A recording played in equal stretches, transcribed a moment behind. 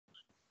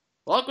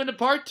Welcome to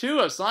part 2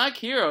 of Sonic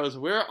Heroes.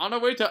 We're on our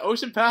way to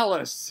Ocean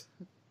Palace.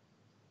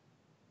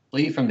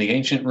 Flee from the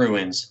ancient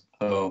ruins.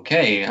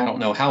 Okay, I don't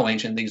know how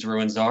ancient these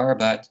ruins are,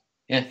 but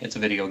yeah, it's a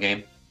video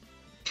game.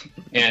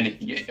 And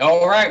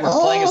all right, we're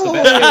playing as the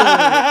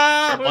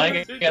best. We're playing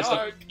against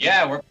the,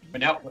 yeah,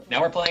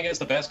 we're playing as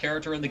the best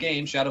character in the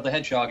game, Shadow the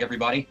Hedgehog.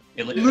 Everybody,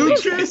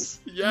 Lucas,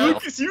 yeah.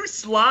 Lucas, you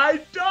sly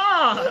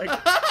dog.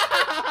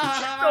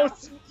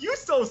 you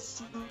so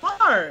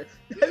smart.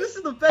 This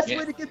is the best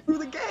way to get through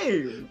the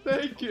game.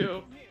 Thank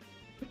you.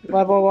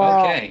 Level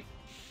up. Okay.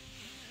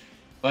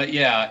 But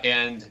yeah,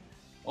 and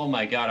oh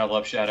my god, I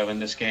love Shadow in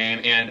this game.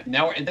 And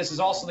now this is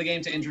also the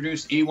game to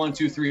introduce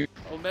E123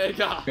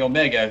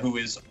 Omega, who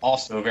is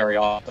also very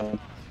awesome.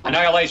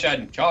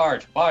 Annihilation,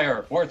 charge,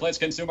 fire, worthless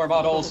consumer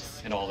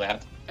models, and all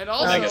that. And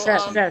also,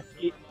 Seth,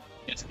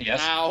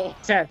 yes. Ow.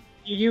 Seth,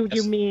 you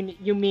Yes. mean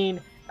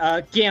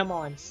Gamma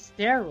on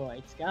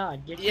steroids?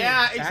 God, get your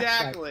Yeah, facts right.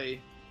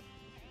 exactly.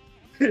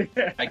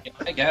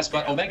 I guess,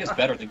 but Omega's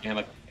better than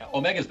Gamma.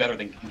 Omega's better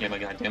than Gamma,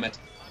 goddammit.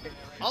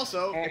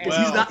 Also, Because well,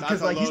 he's not that's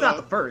he's not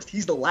the Lodo. first.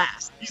 He's the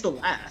last. He's the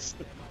last.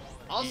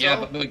 Also,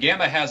 Yeah, but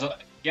Gamma has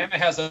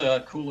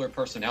a cooler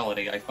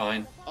personality, I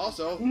find.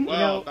 also, You well,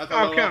 know, that's a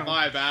little okay. on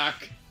my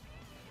back.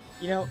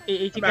 You know,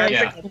 if you I guys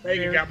Yeah. think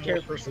Omega got more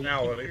carefully,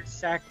 personality. there's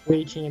Zach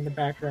waging in the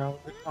background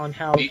on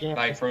how Beat Gamma.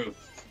 by proof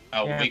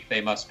how Yeah. weak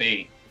they must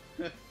be.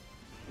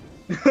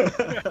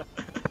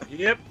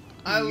 Yep,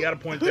 I- you got a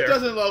point Who there.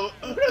 doesn't love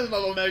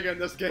Omega in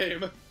this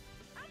game?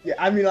 Yeah,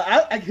 I mean,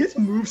 his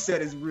moveset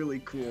is really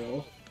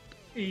cool.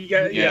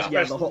 Yeah, Yeah.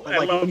 Yeah, the whole- at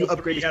like, level when you 3,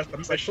 upgrade he has his- the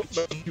he's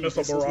like,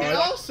 missile shoot And barrage.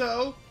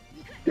 also,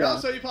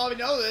 you probably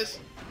know this.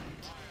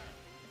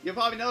 You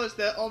probably noticed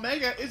that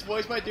Omega is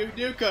voiced by Duke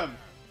Nukem,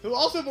 who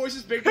also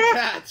voices Big the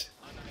Cat.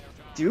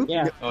 Dude,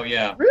 Yeah. Oh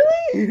yeah.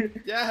 really?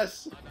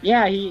 Yes,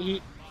 Yeah,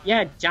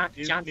 yeah, John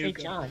Duke St.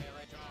 Nukem. John.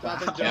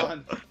 Jonathan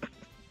John.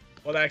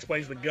 Well, that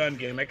explains the gun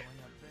gimmick.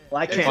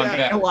 Well, I Exactly.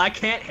 can't. Well, I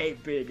can't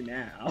hate Big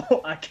now.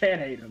 I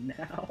can't hate him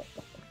now.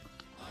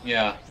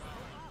 Yeah.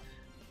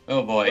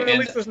 Oh boy. Well, at And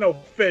least there's no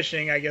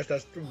fishing. I guess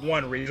that's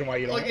one reason why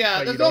you don't. Well, yeah,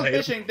 why there's you no don't hate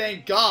him. fishing,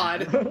 thank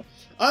God.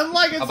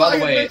 Unlike in Oh, by the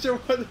Sonic way- Adventure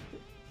with...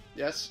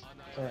 Yes?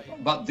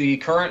 but the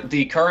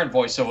current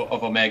voice of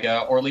Omega,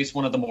 or at least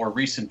one of the more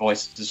recent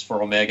voices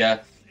for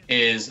Omega,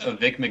 is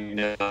Vic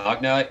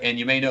Mignogna, and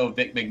you may know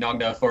Vic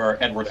Mignogna for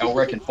Edward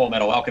Elric in Full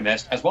Metal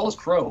Alchemist, as well as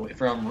Crow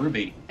from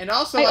Ruby. And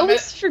also, I met,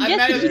 always forget met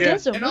that he him-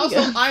 does And Omega.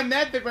 also, I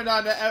met Vic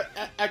Madonna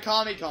at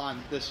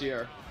Comic-Con this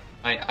year.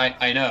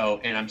 I know,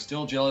 and I'm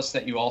still jealous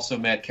that you also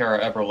met Kara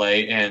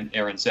Eberle and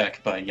Aaron Zek,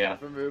 but yeah.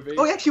 From movie.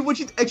 Oh, actually,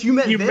 you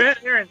met You Vic? met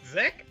Aaron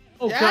Zick?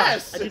 Oh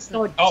Yes! God, I just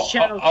saw Oh,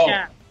 Shadow oh, oh.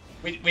 Cat.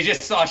 We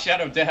just saw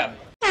Shadow Deb.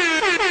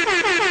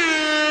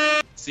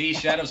 See,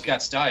 Shadow's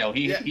got style.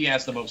 He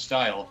has the most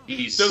style.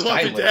 He's Just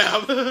like a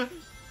stylish. dab.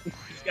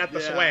 He's got the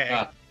Yeah. swag.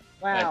 Uh,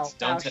 Wow,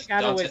 Don't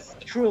Shadow t- is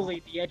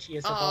truly the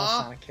edgiest of all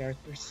Aw. Sonic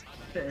characters.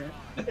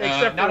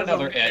 Except not for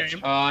another the edge.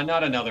 game.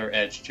 Not another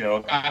edge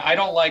joke. I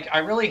don't like. I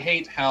really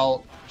hate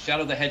how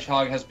Shadow the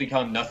Hedgehog has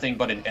become nothing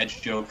but an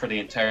edge joke for the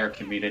entire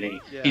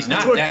community. Yeah. He's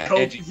That's not what that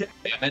Kobe- edgy. yeah,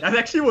 Damn it. That's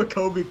actually what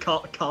Kobe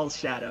calls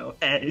Shadow.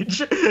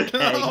 Edge. Edge.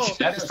 Shadow's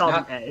Just call him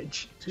not-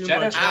 Edge. Too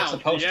Shadow's much. not Ow,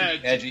 supposed the to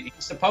be edgy.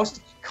 He's supposed to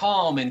be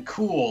calm and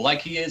cool,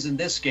 like he is in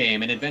this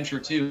game in Adventure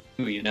 2.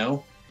 You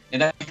know,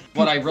 and that's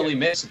what I really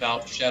miss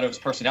about Shadow's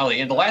personality.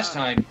 And the last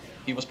time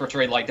he was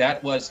portrayed like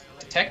that was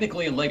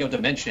technically in Lego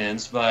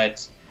Dimensions,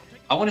 but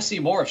I want to see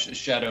more of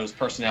Shadow's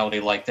personality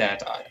like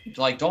that.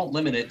 Like, don't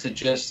limit it to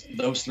just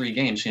those 3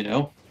 games, you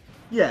know?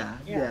 Yeah,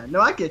 Yeah. yeah. No,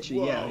 I get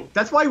you. Yeah, Whoa.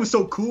 that's why he was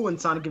so cool in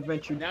Sonic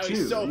Adventure 2. Now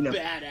he's so you know?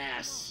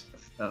 badass.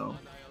 So,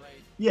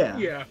 yeah.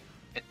 Yeah.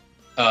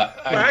 Well,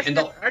 Actually,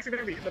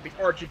 the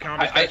Archie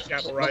comics I- got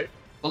Shadow right.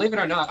 believe it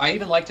or not, I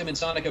even liked him in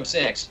Sonic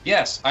 06.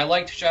 Yes, I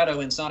liked Shadow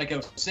in Sonic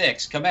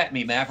 06. Come at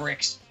me,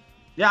 Mavericks.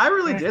 Yeah, I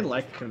really did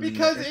like him.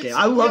 Because in that it's... game.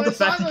 I love the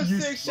fact Sonic that you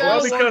 06 used. Shadow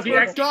Well, was because he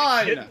actually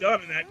done. get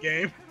done in that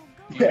game.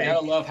 You gotta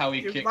love how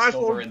he You kicks might as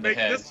well Silver in the make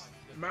head. this.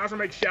 Might as well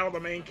make Shadow the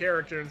main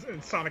character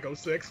in Sonic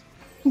 06.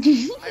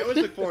 I always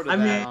look forward to I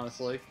that, mean-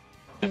 honestly.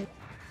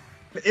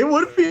 It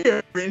would be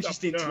an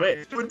interesting done.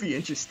 twist. It would be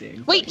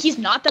interesting. Wait, he's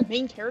not the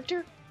main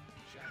character?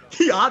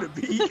 He ought to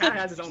be. He kind of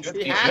has his own Should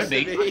He be. story. has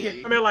to be.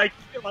 be. I mean, like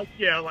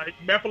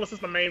Mephiles is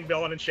the main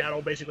villain, and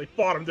Shadow basically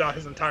fought him throughout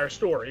his entire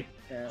story.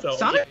 Yeah. So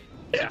Sonic.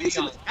 yeah.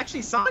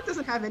 Actually, Sonic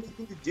doesn't have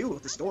anything to do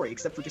with the story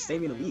except for just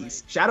saving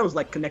Elise. Shadow's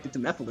like connected to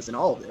Mephiles in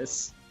all of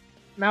this.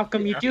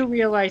 Malcolm, you Yeah. do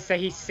realize that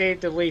he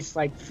saved Elise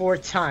like 4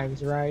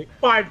 times, right?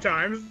 5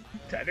 times,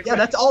 technically. Yeah,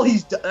 that's all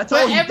he's. That's all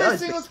But he every does.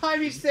 single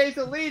time he saves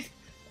Elise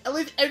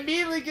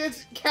immediately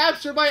gets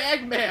captured by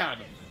Eggman.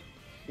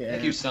 Yeah.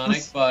 Thank you,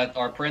 Sonic, but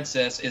our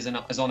princess is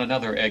on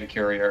another egg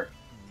carrier.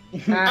 I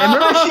remember,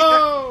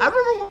 Oh! I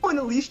remember when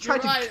Elise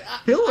tried You're to right.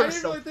 kill I didn't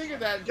herself really think of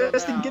that until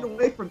just now. to get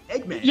away from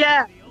Eggman.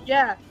 Yeah.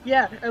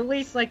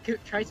 Elise like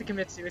tries to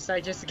commit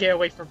suicide just to get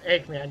away from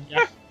Eggman.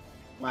 Yeah.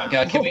 Wow.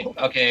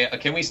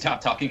 Can we stop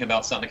talking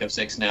about Sonic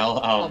 06 now?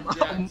 Yeah,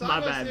 My Sonic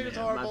bad, 06 is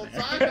man, horrible.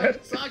 my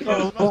bad. Sonic is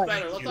much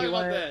better. Let's talk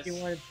about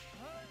this.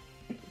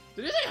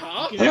 Did you say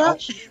huh? Yeah.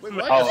 Wait,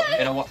 what? Oh,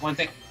 and one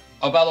thing.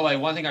 Oh, by the way,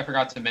 one thing I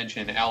forgot to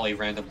mention: Allie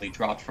randomly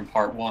dropped from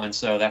part 1,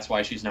 so that's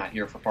why she's not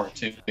here for part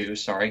 2.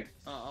 Sorry.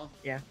 Uh-oh.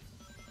 Yeah.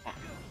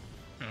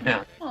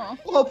 Yeah. Aw.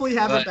 We'll hopefully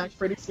have But- it back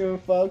pretty soon,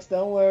 folks.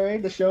 Don't worry.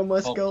 The show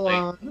must go Hopefully.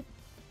 on.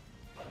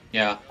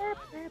 Yeah.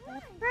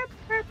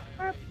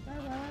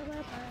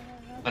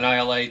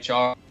 Annihilate,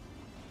 charge,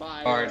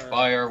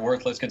 fire,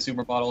 worthless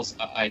consumer models.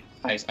 I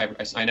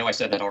know I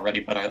said that already,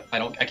 but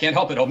I can't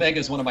help it. Omega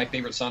is one of my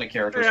favorite Sonic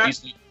characters.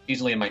 Yeah.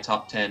 Easily in my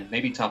top 10,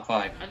 maybe top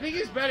 5. I think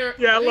he's better.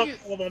 Yeah, I think love he's-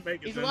 all of them.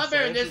 He's a lot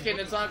better in this game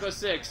than Sonic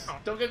 06.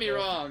 Don't get me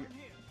wrong.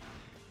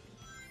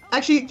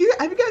 Actually,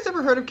 have you guys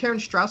ever heard of Karen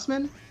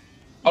Straussman?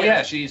 Oh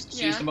yeah, she's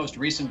Yeah. the most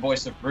recent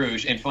voice of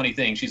Rouge. And funny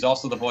thing, she's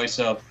also the voice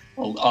of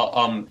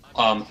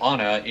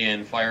Anna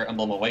in Fire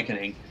Emblem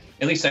Awakening.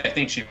 At least I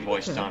think she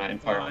voiced Anna in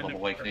Fire Emblem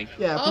Awakening.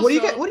 Yeah. Also-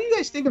 What do you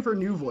guys think of her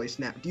new voice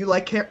now? Do you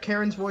like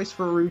Karen's voice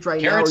for Rouge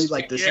right now, or do you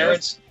like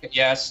this?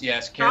 Yes.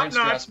 Karen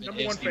Top-notch, Strassman number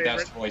is one the favorite.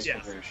 best voice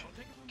Yes. for Rouge.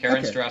 Karen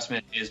Okay.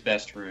 Strassman is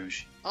best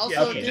Rouge. Also,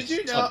 Yeah, okay. did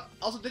you know?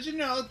 Also, did you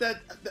know that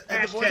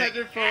the voice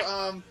actor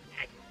for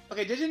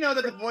Okay, did you know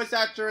that the voice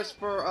actress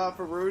for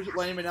Rouge,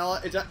 Lady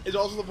Manila, is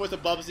also the voice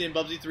of Bubsy in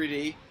Bubsy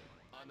 3D?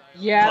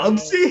 Yeah.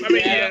 Bubsy? I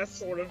mean, Yeah. yeah,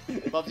 sort of.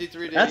 Bubsy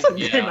 3D. That's a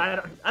Yeah.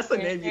 name. That's a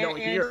name you don't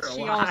hear a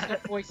She lot. also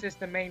voices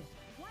the main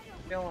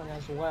villain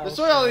as well.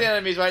 Destroy all the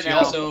enemies right She now.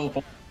 also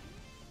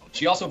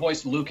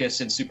voiced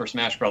Lucas in Super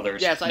Smash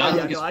Brothers. Yes, I not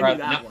know. Lucas I knew Brad-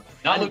 that not, one.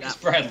 not I knew Lucas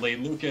that one. Bradley.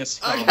 Lucas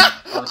from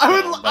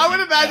I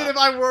would imagine if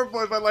I were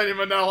voiced by Lady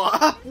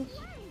Manila.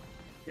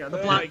 Yeah, the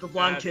Oh blonde, my the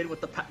blonde God. kid with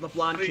the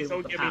blonde Please kid don't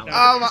with the give me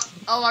power. that.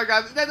 Oh my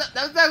god, that's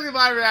definitely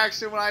my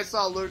reaction when I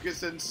saw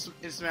Lucas in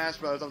Smash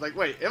Bros. I was like,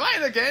 wait, am I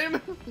in the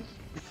game?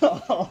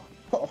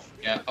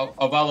 Yeah.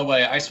 Oh, by the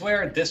way, I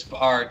swear this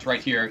art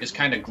right here is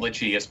kind of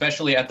glitchy,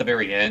 especially at the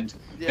very end.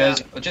 Yeah.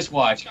 Because just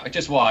watch.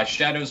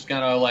 Shadow's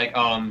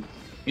gonna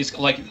he's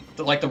like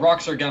the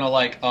rocks are gonna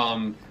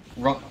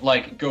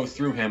go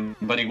through him,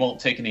 but he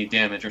won't take any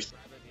damage or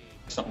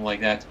something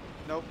like that.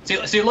 Nope.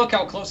 See, look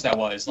how close that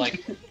was.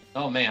 Like,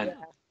 oh man,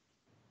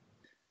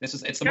 it's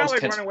the Kind of most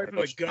like tense running away from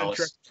the gun Alice.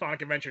 trick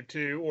Sonic Adventure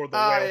 2 or the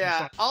Oh whale from yeah.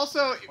 Sonic.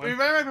 Also,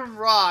 remember from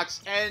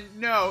rocks, and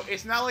no,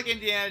 it's not like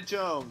Indiana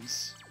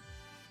Jones.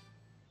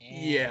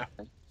 Yeah.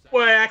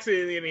 Well,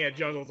 actually, Indiana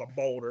Jones was a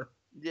boulder.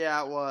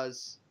 Yeah, it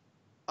was.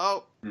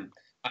 Oh.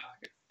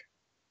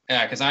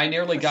 Yeah, because I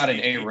nearly got an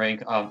A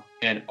rank.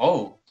 And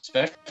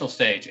special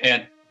stage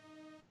and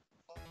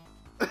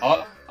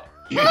yeah,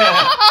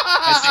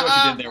 I see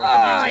what you did there.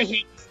 I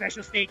hate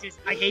special stages.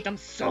 I hate them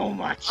so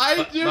much.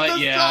 I do but the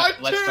yeah,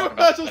 song let's too. talk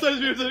about Special stage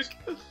music.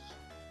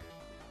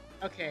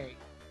 Okay.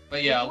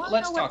 But yeah, You wanna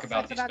let's know talk what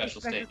about sucks these about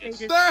special these stages.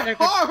 They're They're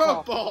control.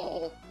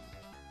 horrible.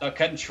 The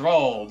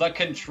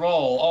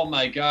control. Oh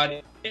my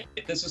god,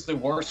 this is the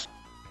worst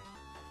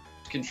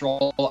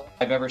control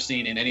I've ever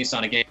seen in any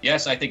Sonic game.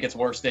 Yes, I think it's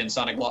worse than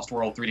Sonic Lost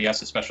World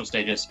 3DS's special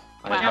stages.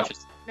 Wow. As much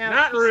as, Now,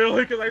 Not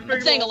really, because I think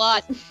I'm saying a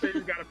lot.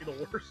 Stages gotta be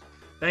the worst.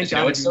 Thank You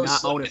know, God it's I so do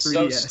not sli- own a it's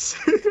so 3DS.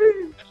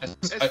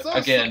 It's so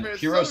again, slippery,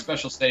 it's Hero so-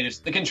 special stages.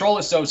 The control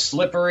is so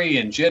slippery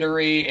and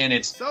jittery, and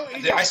it's. So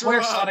easy I to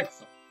swear, screw up. Sonic.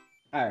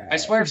 I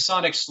swear, if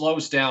Sonic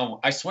slows down,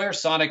 I swear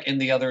Sonic and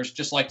the others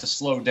just like to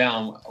slow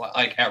down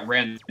like at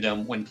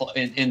random when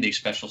in these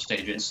special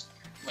stages.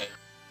 But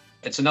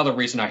it's another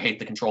reason I hate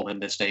the control in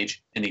these stages.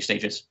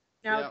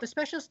 now Yep. the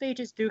special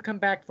stages do come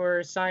back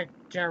for Sonic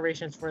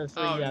Generations for the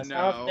 3DS.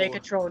 no. They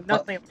control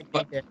nothing like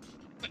but- they did.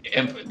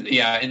 And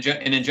yeah, in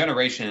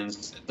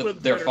Generations,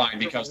 With they're better fine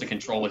because the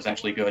control is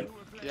actually good.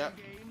 Yep.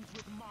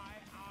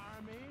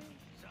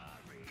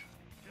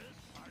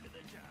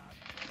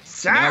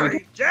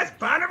 Sorry, just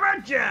part of our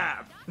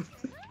job.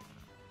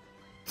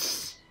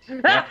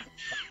 Yeah.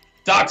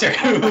 Doctor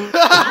Who.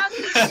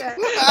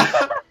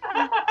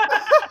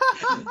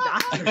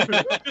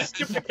 Just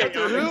skip the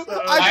Doctor Who?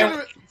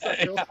 chaos.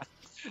 I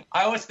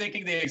I was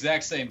thinking the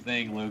exact same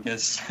thing,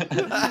 Lucas.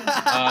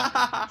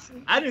 I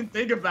didn't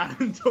think about it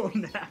until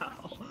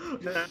now.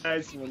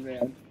 Nice one,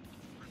 man.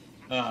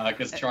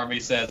 Because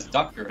Charmy says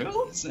Doctor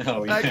Who. So,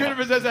 I couldn't yeah.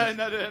 resist that and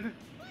that in.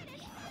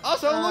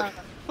 Also,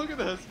 look at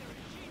this.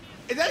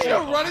 Is that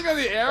show running on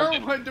the air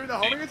when doing the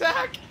homing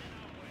attack?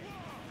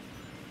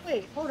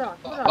 Wait, hold on.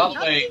 By How the do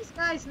way- these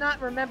guys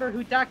not remember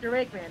who Dr.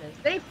 Eggman is?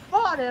 They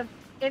fought him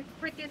in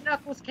freaking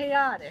Knuckles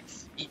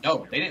Chaotix.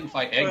 No, they didn't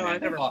fight Well, I Eggman.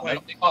 They never fought played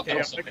Metal, they fought Yeah,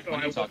 Metal Sonic.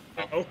 What are you talking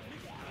about? oh.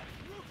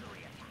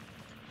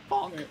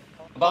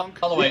 Bonk.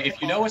 By the way,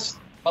 if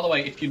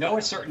you know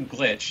a certain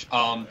glitch,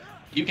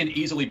 you can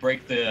easily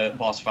break the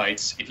boss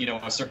fights if you know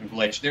a certain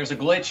glitch. There's a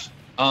glitch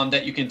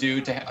that you can do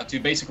to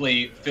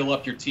basically fill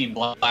up your team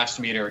blast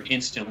meter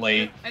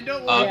instantly. And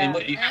don't worry, and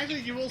Yeah.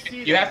 actually you will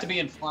see You have to be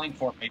in flying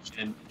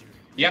formation.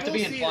 You have to be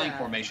will in see flying that.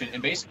 formation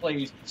and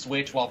basically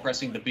switch while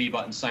pressing the B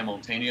button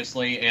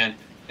simultaneously. And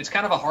it's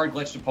kind of a hard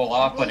glitch to pull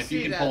off, will but if you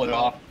see can that, pull it though.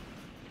 off,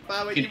 By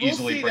the way, you can will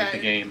easily see break that the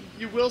game.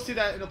 You will see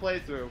that in the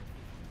playthrough.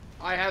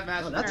 I have Oh,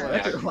 mastered that's the Yeah.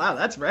 record. Wow,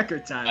 that's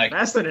record time. Like-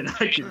 Faster than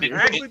I can do. I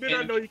actually did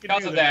not know you could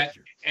because do of that.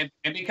 that,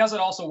 and because it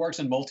also works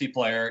in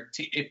multiplayer,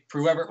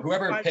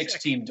 whoever 5 picks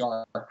seconds. Team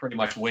Dark pretty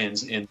much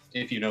wins.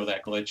 If you know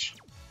that glitch.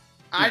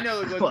 I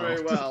know the glitch Well.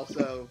 very well,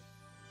 so.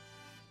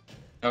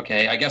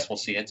 Okay, I guess we'll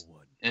see it.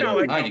 And Kinda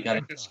like Alright, you got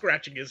it. just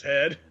scratching his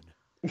head.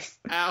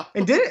 Ow.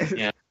 And did it?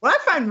 Yeah. What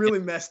I find really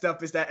messed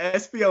up is that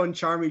SBO and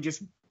Charmy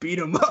just beat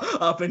him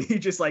up, and he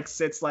just like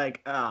sits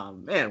like, oh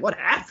man, what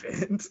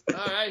happened?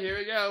 Alright, here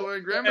we go. We're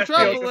in Grand FBO just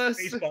Metropolis.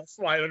 baseball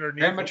slide underneath.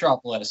 Grand him.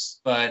 Metropolis,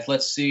 but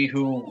let's see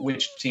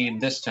which team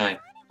this time.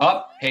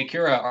 Oh, hey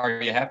Kira,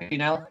 are you happy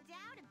now?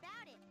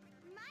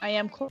 I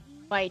am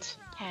quite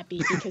happy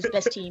because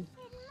best team.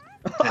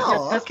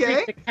 Oh, Let's okay.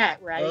 freak the cat,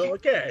 right?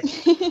 Okay.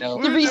 No.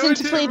 The reason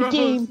to play the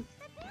game.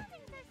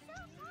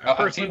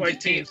 Personally, like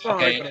Team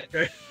Sonic, okay. but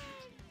okay.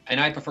 And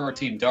I prefer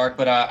Team Dark,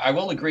 but I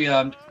will agree.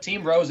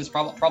 Team Rose is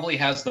probably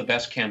has the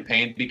best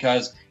campaign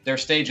because their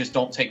stages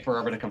don't take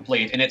forever to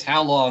complete, and it's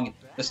how long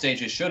the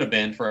stages should have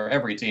been for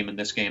every team in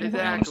this game, in my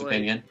honest Exactly.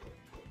 opinion.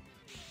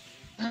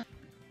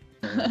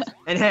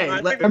 And hey, I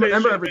think let, that they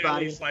remember should have been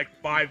everybody. At least like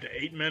 5 to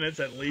 8 minutes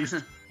at least.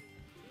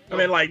 I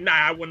mean, like, nah,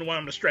 I wouldn't want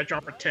them to stretch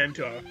on for 10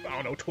 to, I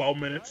don't know, 12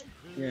 minutes.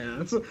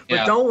 Yeah, but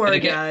Yeah, don't worry, and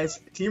again- guys.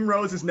 Team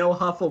Rose is no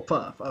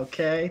Hufflepuff.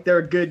 Okay, they're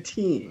a good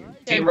team.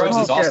 Team Rose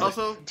is awesome.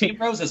 Also, Team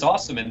Rose is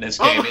awesome in this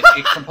Oh. game.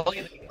 It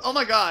completely oh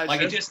my god.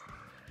 like it just.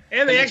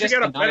 And they It actually just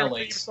got a better theme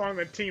annihilates. song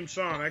than Team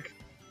Sonic.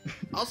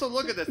 Also,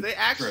 look at this. They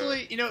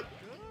actually,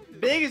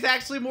 Big is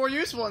actually more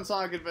useful in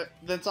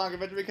than Sonic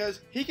Adventure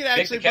because he can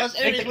actually bust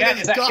enemies with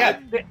his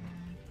gun.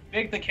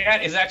 Big the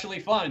cat is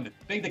actually fun.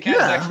 Big the cat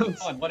is Yeah. actually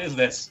fun. What is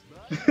this?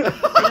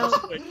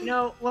 You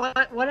know what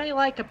I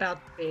like about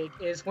Big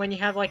is when you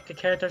have like the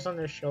characters on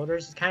their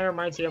shoulders. It kind of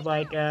reminds me of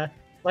like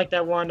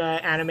that one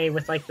anime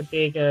with like the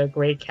big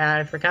gray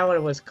cat. I forgot what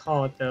it was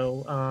called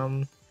though.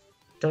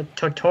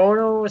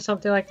 Totoro or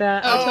something like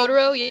that. Oh,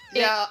 Totoro, yeah.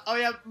 Yeah. Oh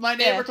yeah. My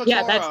neighbor Totoro.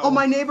 Yeah, that's- Oh,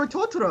 my neighbor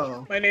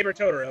Totoro. My neighbor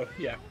Totoro,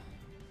 yeah.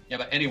 Yeah,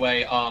 but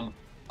anyway,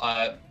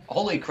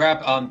 holy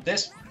crap!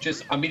 This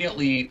just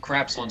immediately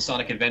craps on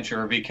Sonic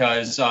Adventure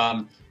because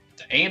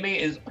Amy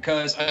is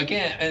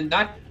again, and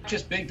not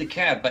just Big the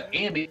Cat, but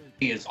Amy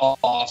is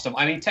awesome.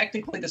 I mean,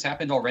 technically this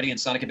happened already in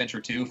Sonic Adventure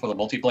 2 for the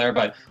multiplayer,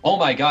 but oh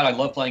my god, I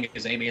love playing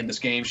as Amy in this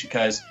game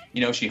because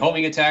she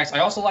homing attacks. I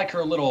also like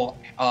her little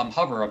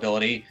hover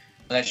ability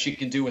that she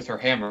can do with her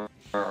hammer,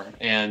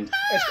 and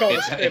It's called a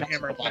It's- spin it's-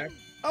 hammer attack.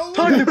 Oh,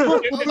 It, oh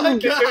my it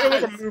was a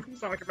god. move from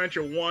Sonic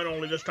Adventure 1,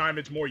 only this time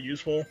it's more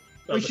useful.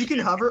 Wait, she can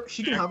hover.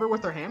 She can hover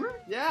with her hammer.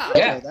 Yeah.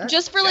 Yeah. Okay, that-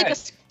 Just for like Yeah. a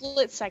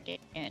split second,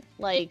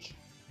 like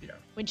Yeah.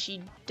 when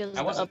she does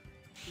I the wasn't-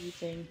 up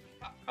thing.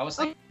 I was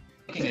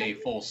thinking a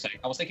full second.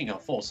 I was thinking a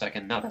full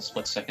second, not a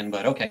split second,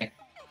 but okay.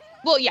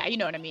 Well, yeah, you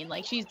know what I mean.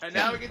 Like she's And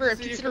now we get for to a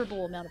see-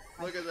 considerable amount of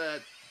time. Look at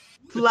that.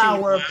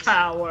 Flower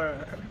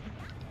power.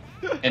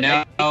 And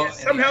now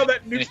Somehow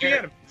that nukes and the here-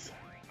 enemies.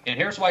 And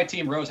here's why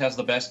Team Rose has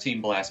the best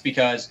Team Blast,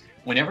 because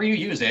whenever you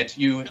use it,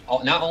 you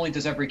not only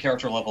does every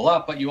character level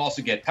up, but you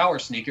also get power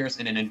sneakers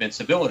and an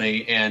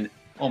invincibility, and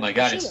oh my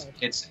god,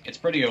 it's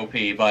pretty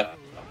OP, but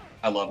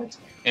I love it.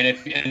 And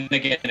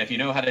again, if you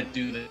know how to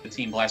do the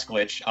Team Blast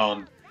glitch,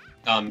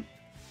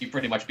 you've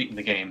pretty much beaten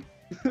the game.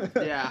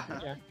 Yeah.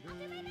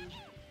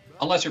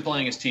 Unless you're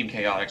playing as Team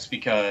Chaotix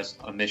because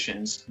of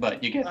missions,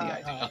 but you get the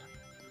idea.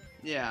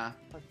 Yeah.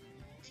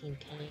 Team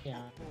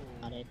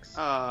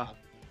Chaotix.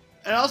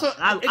 And also,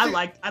 I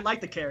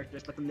like the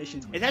characters, but the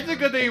missions. It's actually a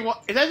good thing.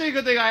 It's actually a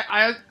good thing.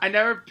 I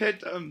never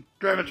picked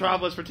Grand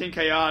Metropolis for Team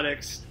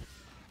Chaotix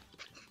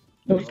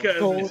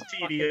Because it's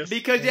tedious.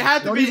 because you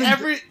have to Don't beat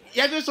even-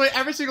 you have to destroy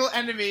every single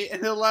enemy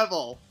in the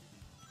level.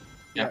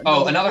 Yeah. No, Oh,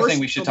 the another worst- thing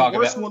we should no, talk the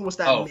worst about. one was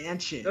that Oh.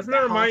 mansion. Doesn't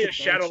that remind you of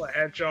haunted Shadow mansion. the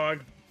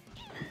Hedgehog?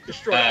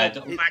 Destroy all the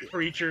don't- black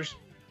creatures.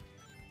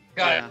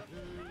 God,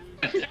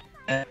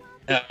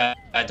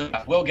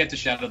 we'll get to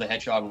Shadow the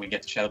Hedgehog when we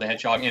get to Shadow the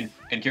Hedgehog. And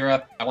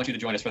Kira, I want you to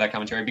join us for that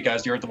commentary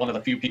because you're one of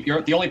the few people.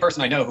 You're the only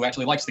person I know who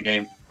actually likes the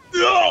game.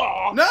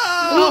 Ugh! No.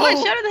 Oh,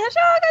 Shadow the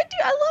Hedgehog!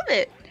 I love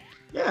it.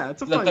 Yeah,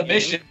 it's a The fun game.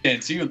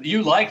 missions.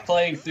 You like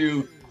playing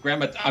through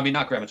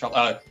not Grand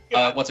Metropolis.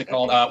 What's it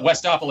called?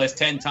 Westopolis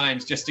 10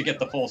 times just to get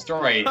the full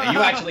story. You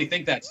actually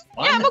think that's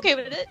fun? Yeah, I'm okay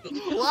with it.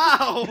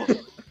 Wow.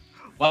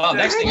 Well,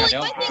 next thing I Well, know.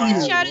 my thing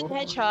with Shadow the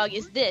Hedgehog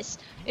is this.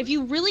 If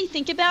you really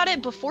think about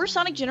it, before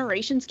Sonic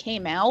Generations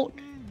came out,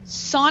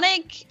 Shadow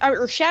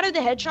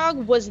the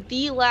Hedgehog was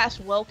the last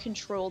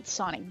well-controlled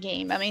Sonic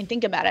game. I mean,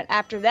 think about it.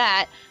 After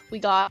that, we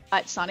got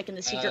Sonic and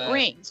the Secret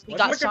Rings. We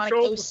got Wasn't the Sonic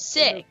controls with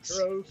 06.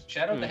 Heroes?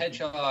 Shadow the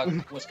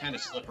Hedgehog was kind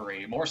of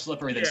slippery, more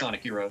slippery than Yeah.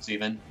 Sonic Heroes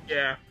even.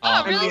 Yeah.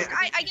 Oh, really? mean-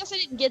 I guess I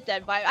didn't get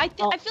that vibe. I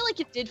feel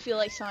like it did feel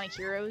like Sonic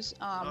Heroes,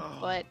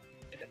 but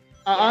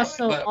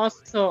Also,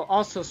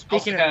 Also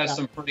speaking has of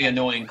some pretty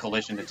annoying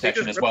collision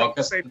detection just as well, ripped off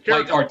the same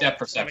or character depth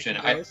from perception.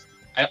 Sonic I Heroes.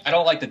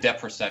 don't like the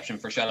depth perception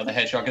for Shadow the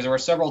Hedgehog because there were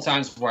several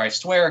times where I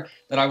swear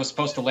that I was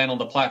supposed to land on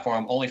the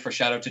platform only for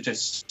Shadow to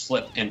just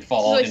slip and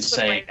fall like, and slip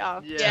say, right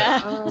off. Yeah.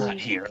 Yeah. "Not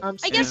here."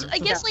 I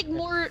guess like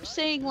more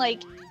saying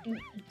like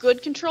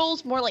good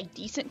controls, more like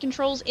decent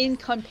controls in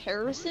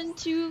comparison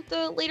to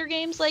the later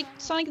games like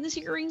Sonic and the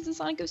Secret Rings and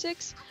Sonic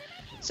 06.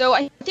 So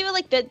I feel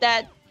like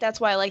that's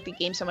why I like the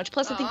game so much.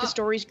 Plus, I think the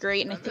story's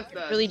great, and I think it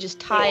really just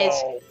ties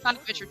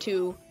Sonic Adventure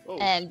 2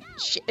 and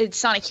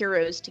Sonic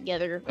Heroes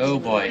together. Oh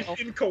boy.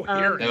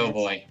 Incoherent. Oh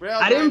boy.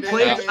 I didn't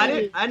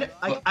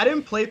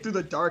play through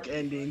the dark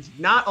endings.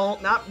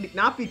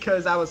 Not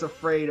because I was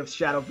afraid of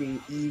Shadow being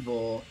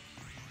evil.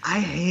 I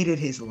hated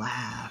his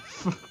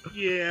laugh.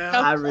 Yeah.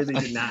 I really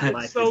did not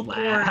like his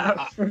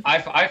laugh.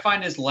 I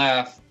find his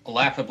laugh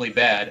laughably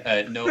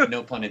bad.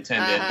 No pun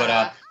intended.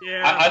 But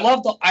Yeah. I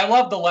love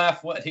the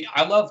laugh.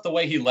 I love the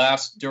way he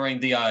laughs during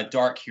the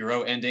Dark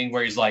Hero ending,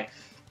 where he's like,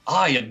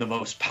 "I am the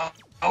most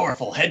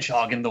powerful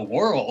hedgehog in the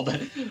world."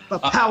 The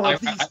power of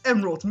these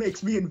emeralds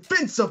makes me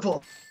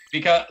invincible.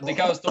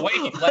 Because the way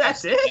he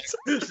laughs. That's it.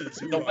 This is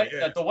who I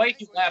am. The way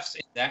he laughs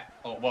in that.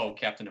 Oh, whoa,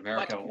 Captain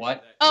America!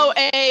 What? Oh,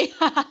 A.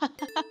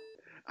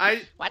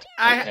 What?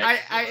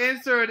 I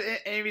answered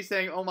Amy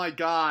saying, "Oh my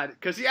god,"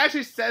 because he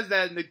actually says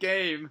that in the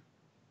game.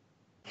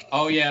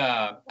 Oh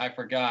yeah, I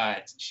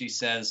forgot. She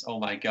says, "Oh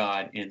my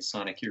god," in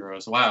Sonic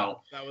Heroes.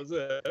 Wow. That was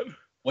it.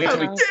 Wait How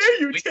till we dare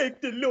you take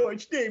the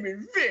Lord's name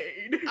in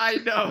vain? I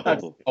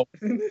know.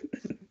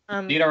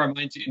 Need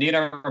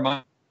to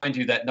remind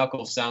you that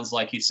Knuckles sounds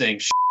like he's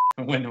saying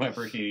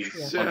whenever he's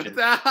punching.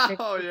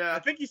 Oh yeah. I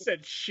think he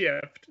said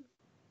shift.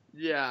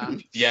 Yeah.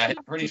 Yeah,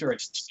 I'm pretty sure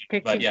it's.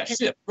 But yeah,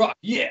 shit, rock,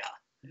 yeah.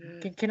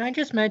 Can I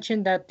just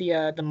mention that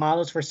the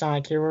models for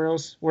Sonic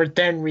Heroes were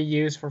then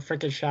reused for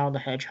freaking Shadow the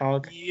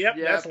Hedgehog? Yep,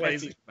 Yeah, that's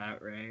lazy.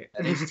 About right.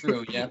 That is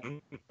true. Yeah.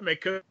 I mean,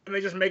 couldn't they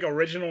just make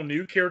original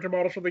new character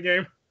models for the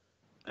game?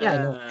 Yeah, I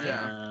know.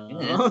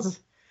 Yeah.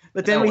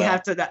 But then Oh, we well.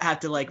 have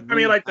to like. I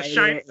mean, like, the rewrite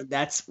shiny- it, and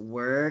that's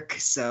work.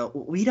 So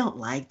we don't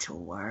like to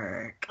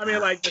work. I mean,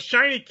 like, the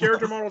shiny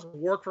character models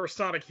work for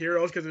Sonic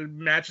Heroes because it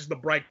matches the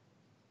bright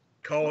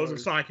colors of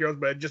Sonic Heroes,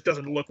 but it just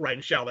doesn't look right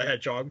in Shadow the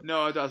Hedgehog.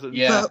 No, it doesn't.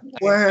 Yeah.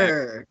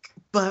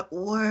 But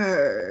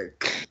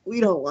work.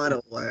 We don't want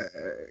to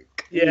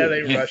work. Yeah,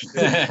 they rushed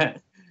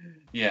it.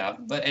 Yeah,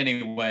 but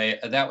anyway,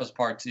 that was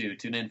part 2.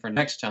 Tune in for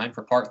next time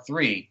for part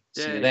 3.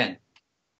 See you Yay. then.